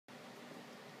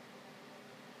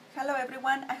Hello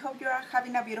everyone, I hope you are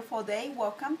having a beautiful day.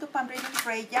 Welcome to Palm Reading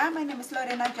Freyja. My name is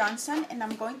Lorena Johnson and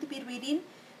I'm going to be reading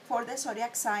for the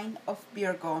zodiac sign of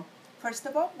Virgo. First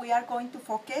of all, we are going to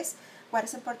focus what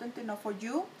is important to know for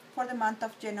you for the month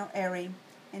of January.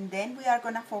 And then we are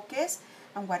going to focus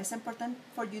on what is important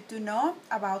for you to know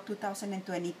about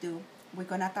 2022. We're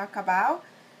going to talk about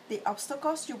the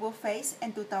obstacles you will face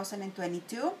in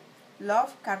 2022,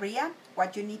 love, career,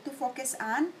 what you need to focus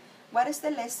on, what is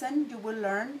the lesson you will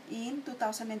learn in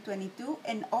 2022,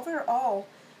 and overall,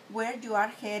 where you are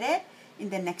headed in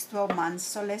the next 12 months.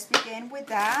 So let's begin with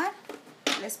that.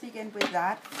 Let's begin with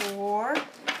that for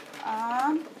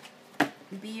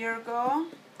Virgo.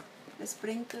 Let's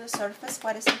bring to the surface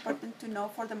what is important to know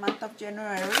for the month of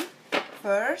January.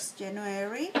 First,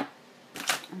 January.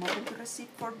 I'm open to receive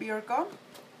for Virgo.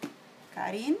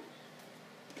 Karin.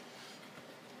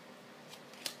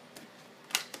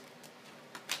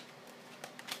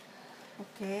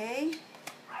 Okay,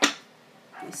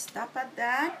 we stop at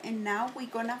that, and now we're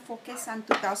gonna focus on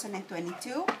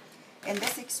 2022 and the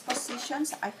 6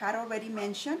 positions I had already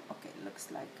mentioned. Okay,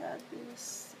 looks like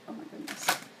this. Oh my goodness,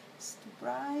 it's too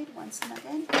bright. Once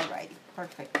again, alrighty,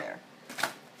 perfect there.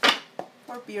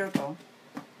 For Virgo,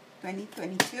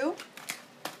 2022,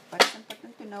 what is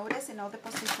important to notice in all the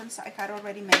positions I had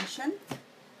already mentioned.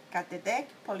 Got the deck,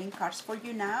 pulling cards for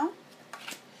you now.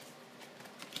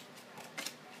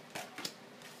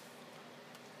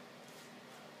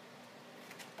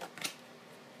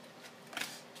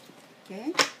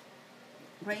 Okay,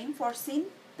 reinforcing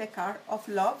the card of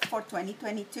love for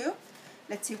 2022.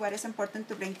 Let's see what is important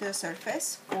to bring to the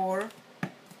surface for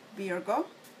Virgo.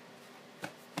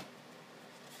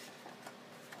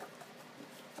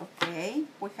 Okay,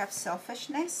 we have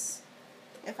selfishness.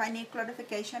 If I need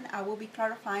clarification, I will be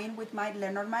clarifying with my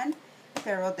Lenormand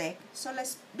tarot deck. So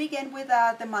let's begin with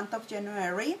the month of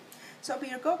January. So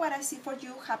Virgo, what I see for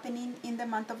you happening in the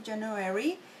month of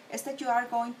January is that you are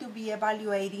going to be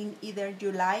evaluating either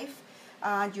your life,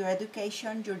 your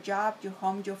education, your job, your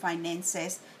home, your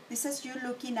finances. This is you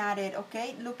looking at it,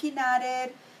 okay? Looking at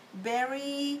it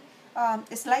very,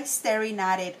 it's like staring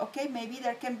at it, okay? Maybe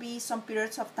there can be some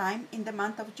periods of time in the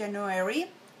month of January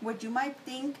where you might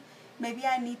think, maybe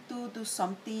I need to do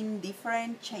something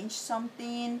different, change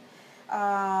something.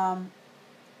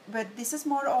 But this is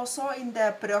more also in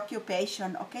the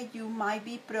preoccupation, okay? You might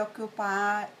be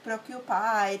preoccupied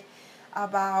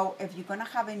about if you're gonna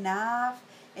have enough,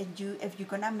 if you're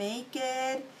gonna make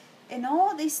it, and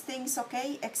all these things,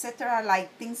 okay, etc.,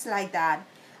 like things like that.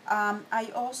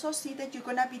 I also see that you're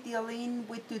gonna be dealing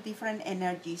with 2 different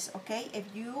energies, okay? If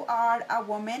you are a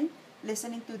woman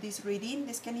listening to this reading,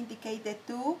 this can indicate that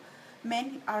 2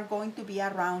 men are going to be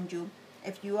around you.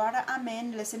 If you are a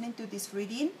man listening to this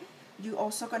reading, you're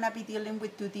also going to be dealing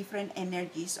with 2 different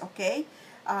energies, okay?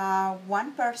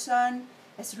 One person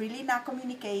is really not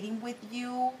communicating with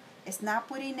you, is not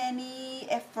putting any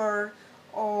effort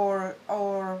or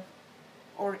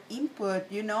input,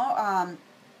 you know,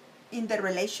 in the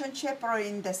relationship or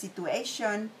in the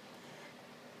situation.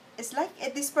 It's like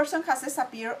this person has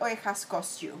disappeared or it has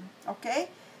cost you, okay?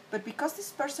 But because this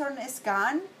person is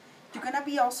gone, you're going to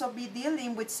be also be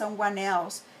dealing with someone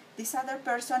else. This other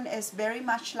person is very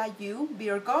much like you,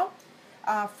 Virgo,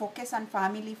 focus on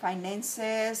family,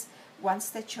 finances, wants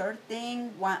the sure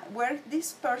thing. Where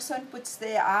this person puts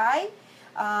the eye,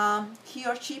 he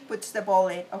or she puts the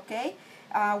bullet, okay?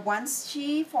 Once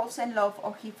she falls in love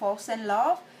or he falls in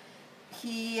love,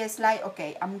 he is like,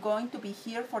 okay, I'm going to be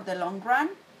here for the long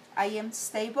run. I am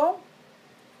stable.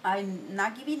 I'm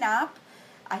not giving up.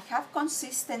 I have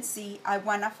consistency. I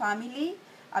want a family,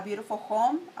 a beautiful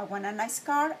home. I want a nice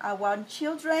car. I want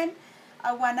children.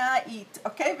 I want to eat,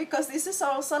 okay? Because this is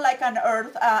also like an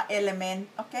earth element,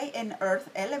 okay? And earth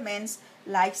elements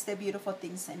likes the beautiful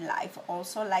things in life.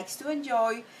 Also likes to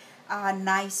enjoy a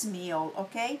nice meal,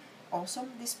 okay? Also,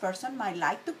 this person might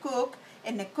like to cook,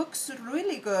 and it cooks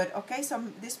really good, okay? So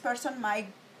this person might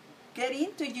get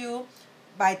into you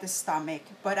by the stomach,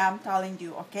 but I'm telling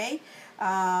you, okay?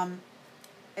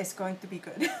 It's going to be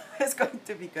good. It's going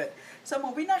to be good. So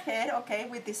moving ahead, okay,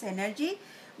 with this energy,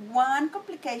 one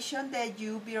complication that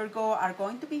you, Virgo, are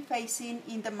going to be facing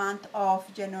in the month of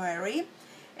January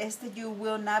is that you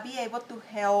will not be able to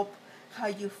help how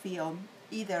you feel.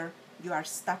 Either you are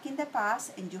stuck in the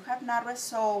past and you have not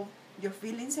resolved your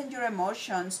feelings and your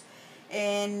emotions,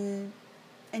 and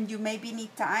you maybe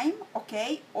need time,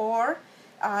 okay, or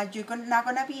you're not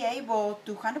going to be able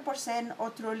to 100% or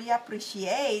truly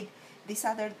appreciate this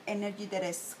other energy that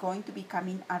is going to be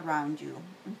coming around you,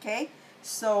 okay?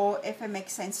 So if it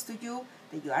makes sense to you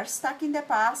that you are stuck in the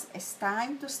past, it's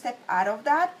time to step out of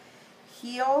that,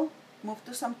 heal, move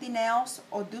to something else,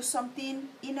 or do something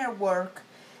inner work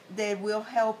that will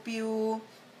help you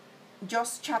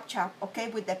just chop, okay,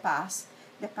 with the past.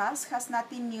 The past has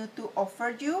nothing new to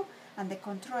offer you, and the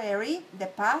contrary, the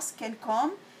past can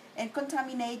come and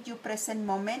contaminate your present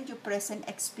moment, your present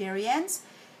experience,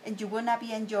 and you will not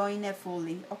be enjoying it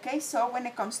fully, okay? So when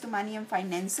it comes to money and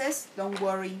finances, don't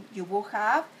worry, you will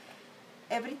have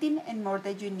everything and more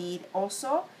that you need.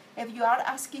 Also, if you are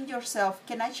asking yourself,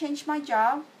 can I change my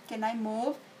job? Can I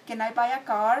move? Can I buy a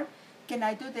car? Can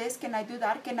I do this? Can I do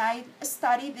that? Can I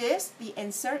study this? The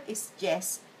answer is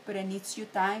yes, but it needs your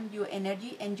time, your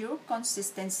energy, and your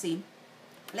consistency.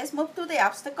 Let's move to the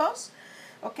obstacles.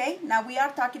 Okay, now we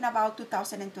are talking about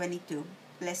 2022.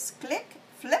 Let's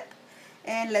flip,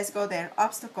 and let's go there.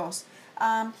 Obstacles.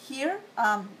 Here,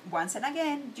 once and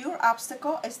again, your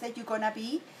obstacle is that you're gonna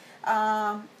be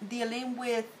dealing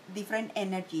with different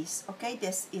energies. Okay,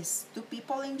 this is two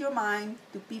people in your mind,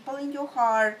 two people in your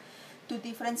heart, two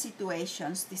different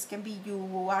situations. This can be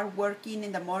you are working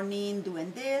in the morning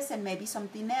doing this and maybe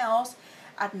something else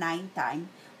at night time,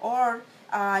 or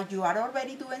you are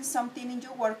already doing something in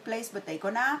your workplace, but they're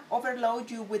gonna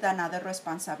overload you with another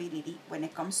responsibility. When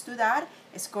it comes to that,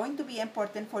 it's going to be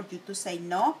important for you to say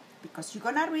no, because you're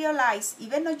gonna realize,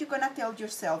 even though you're gonna tell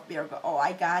yourself, Virgo, oh,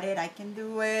 I got it, I can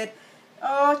do it,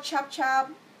 oh,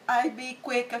 chop, I be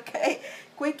quick, okay,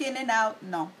 quick in and out.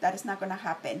 No, that is not gonna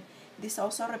happen. This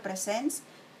also represents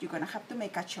you're gonna have to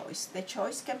make a choice. The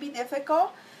choice can be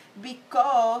difficult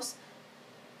because,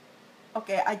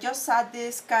 okay, I just saw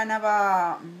this kind of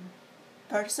a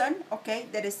person, okay,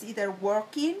 that is either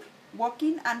walking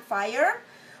on fire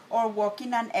or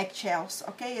walking on eggshells,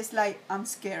 okay? It's like, I'm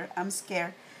scared.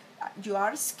 You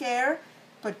are scared,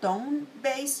 but don't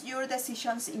base your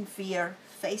decisions in fear.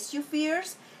 Face your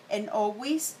fears and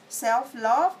always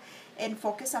self-love and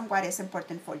focus on what is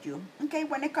important for you. Okay,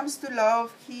 when it comes to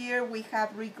love, here we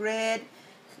have regret,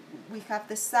 we have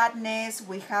the sadness,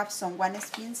 we have someone is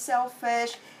being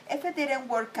selfish. If it didn't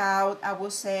work out, I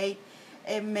will say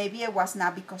maybe it was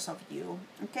not because of you,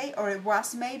 okay? Or it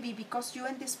was maybe because you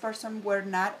and this person were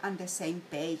not on the same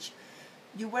page.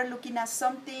 You were looking at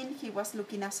something, he was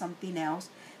looking at something else.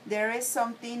 There is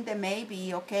something that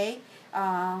maybe, okay,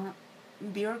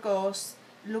 Virgos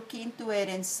look into it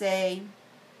and say,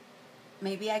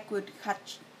 maybe I could have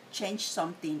changed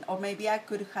something, or maybe I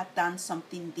could have done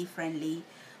something differently.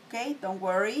 Okay, don't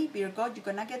worry, Virgo, you're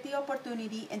gonna get the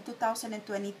opportunity in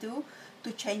 2022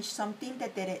 to change something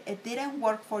that it didn't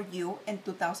work for you in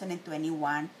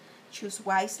 2021. Choose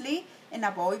wisely and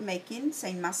avoid making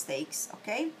same mistakes,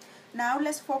 okay? Now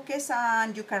let's focus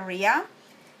on your career.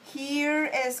 Here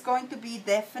is going to be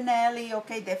definitely,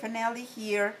 okay, definitely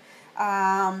here.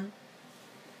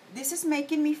 This is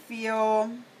making me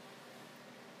feel,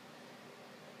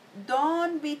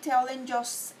 don't be telling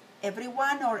just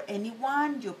everyone or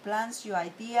anyone your plans, your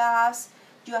ideas,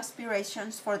 your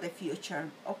aspirations for the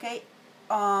future, okay?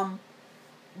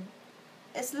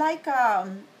 It's like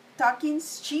talking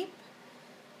cheap,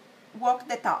 walk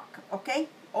the talk, okay?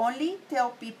 Only tell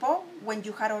people when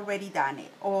you had already done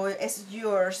it, or it's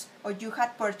yours, or you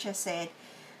had purchased it,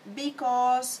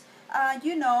 because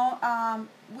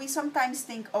we sometimes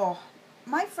think, oh,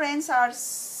 my friends are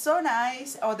so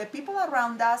nice, or the people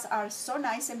around us are so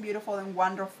nice and beautiful and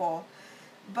wonderful,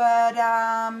 but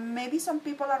maybe some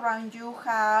people around you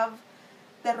have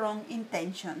the wrong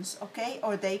intentions, okay?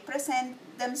 Or they present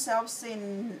themselves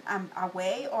in a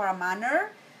way or a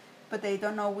manner, but they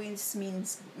don't always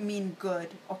mean good,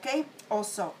 okay?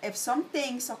 Also, if some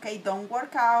things, okay, don't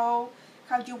work out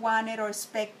how you wanted or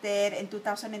expected in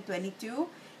 2022,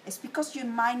 it's because you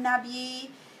might not be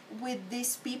with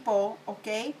these people,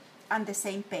 okay, on the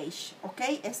same page,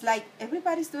 okay? It's like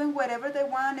everybody's doing whatever they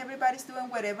want, everybody's doing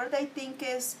whatever they think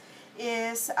is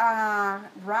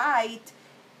right,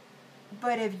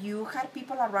 but if you had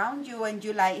people around you and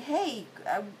you like, hey,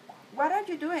 what are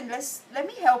you doing? Let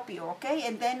me help you, okay?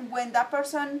 And then when that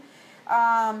person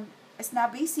is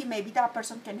not busy, maybe that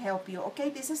person can help you, okay?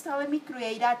 This is telling me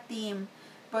create a team,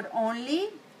 but only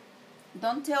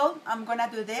don't tell I'm gonna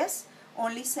do this.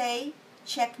 Only say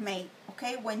checkmate,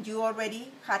 okay? When you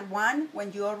already had won,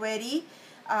 when you already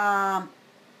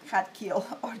had killed,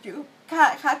 or you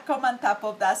had come on top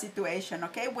of that situation,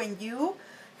 okay? When you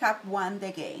have won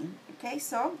the game, okay?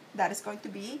 So that is going to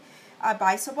be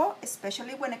advisable,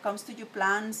 especially when it comes to your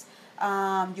plans,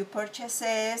 your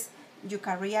purchases, your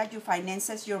career, your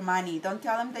finances, your money. Don't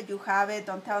tell them that you have it.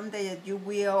 Don't tell them that you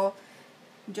will.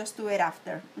 Just do it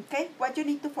after, okay? What you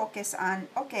need to focus on,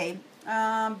 okay,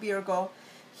 Virgo.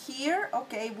 Here,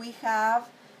 okay, we have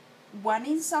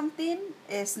wanting something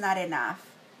is not enough,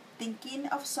 thinking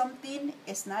of something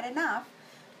is not enough.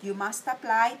 You must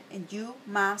apply and you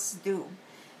must do.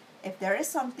 If there is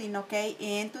something, okay,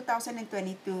 in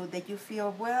 2022 that you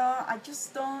feel, well, it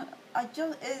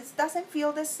doesn't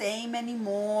feel the same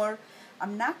anymore.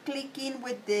 I'm not clicking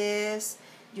with this.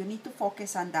 You need to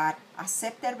focus on that.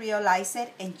 Accept it, realize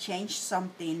it, and change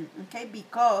something, okay?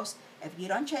 Because if you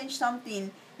don't change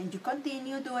something and you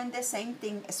continue doing the same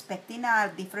thing, expecting a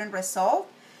different result,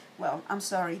 well, I'm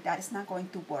sorry, that is not going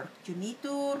to work. You need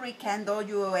to rekindle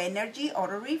your energy or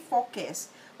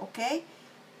refocus, okay?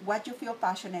 What you feel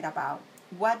passionate about,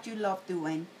 what you love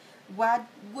doing, what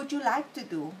would you like to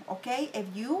do, okay? If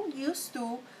you used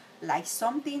to like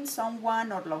something,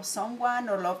 someone, or love someone,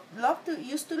 or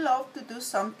used to love to do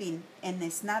something and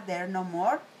it's not there no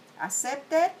more,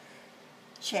 accept it,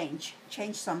 change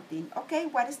something, okay?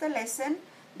 What is the lesson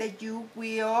that you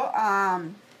will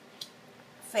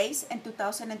face in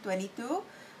 2022?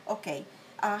 Okay,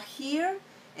 here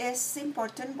is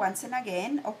important once and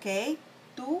again, okay,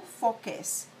 to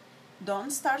focus.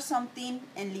 Don't start something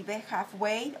and leave it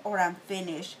halfway or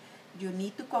unfinished. You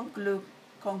need to conclude.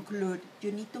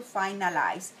 You need to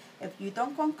finalize. If you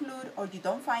don't conclude or you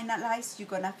don't finalize, you're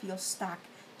gonna feel stuck.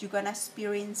 You're gonna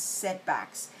experience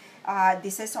setbacks.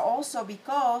 This is also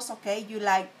because, okay, you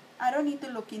like, I don't need to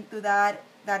look into that.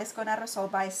 That is gonna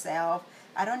resolve by itself.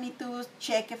 I don't need to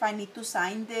check if I need to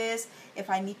sign this, if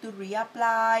I need to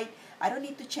reapply. I don't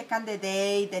need to check on the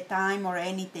day, the time, or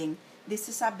anything. This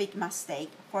is a big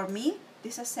mistake. For me,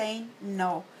 this is saying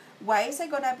no. Why is it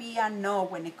gonna be a no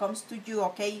when it comes to you,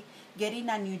 okay, getting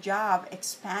a new job,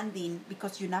 expanding,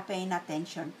 because you're not paying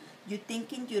attention? You're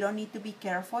thinking you don't need to be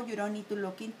careful, you don't need to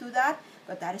look into that,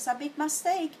 but that is a big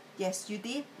mistake. Yes, you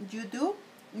do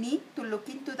need to look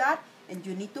into that, and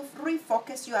you need to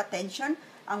refocus your attention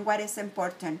on what is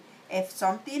important. If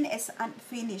something is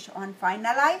unfinished or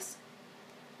unfinalized,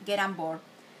 get on board.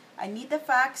 I need the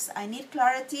facts, I need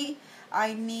clarity,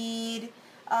 I need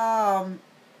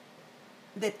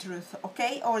the truth,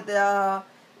 okay, or the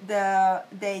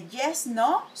yes,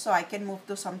 no, so I can move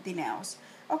to something else.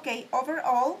 Okay,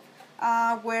 overall,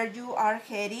 where you are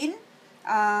heading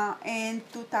in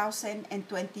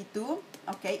 2022,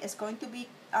 okay, it's going to be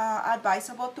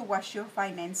advisable to watch your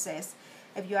finances.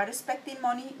 If you are expecting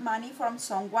money from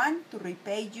someone to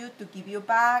repay you, to give you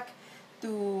back,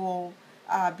 to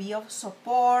be of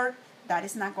support, that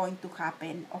is not going to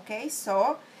happen, okay?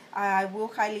 So I will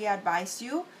highly advise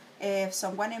you, if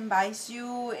someone invites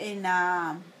you in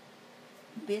a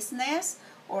business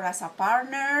or as a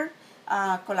partner,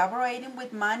 collaborating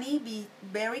with money, be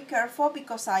very careful,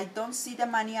 because I don't see the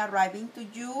money arriving to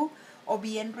you or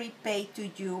being repaid to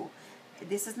you.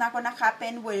 This is not going to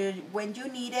happen when you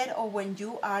need it or when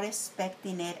you are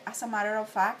expecting it. As a matter of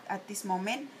fact, at this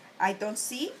moment, I don't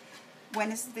see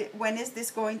when is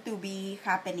this going to be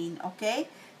happening, okay?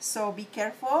 So be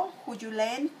careful who you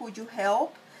lend, who you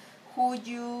help, who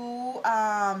you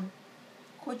are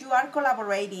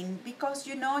collaborating, because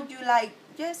you like,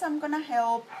 yes, I'm gonna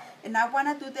help and I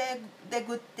want to do the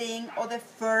good thing or the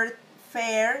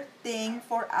fair thing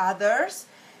for others,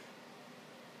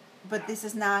 but this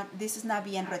is not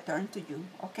being returned to you,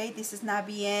 okay? This is not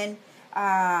being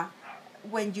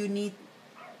when you need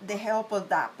the help of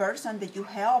that person that you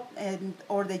helped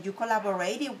or that you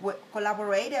collaborated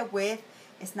with,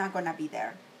 it's not gonna be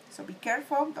there. So be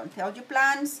careful, don't tell your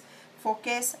plans.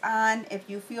 Focus on, if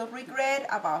you feel regret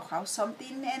about how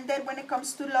something ended when it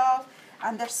comes to love,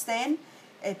 understand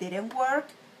it didn't work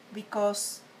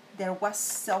because there was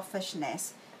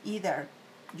selfishness. Either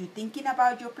you thinking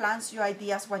about your plans, your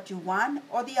ideas, what you want,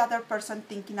 or the other person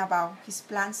thinking about his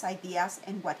plans, ideas,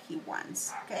 and what he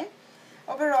wants, okay?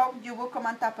 Overall, you will come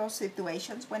on top of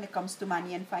situations when it comes to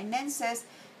money and finances,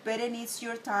 but it needs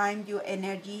your time, your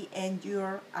energy, and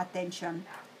your attention.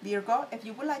 Virgo, if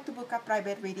you would like to book a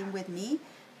private reading with me,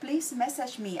 please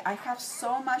message me. I have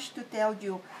so much to tell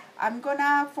you. I'm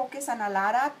gonna focus on a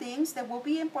lot of things that will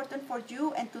be important for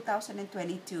you in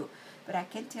 2022, but I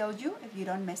can't tell you if you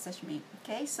don't message me,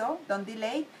 okay? So don't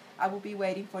delay. I will be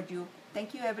waiting for you.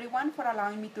 Thank you everyone for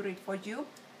allowing me to read for you.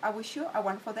 I wish you a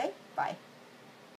wonderful day. Bye.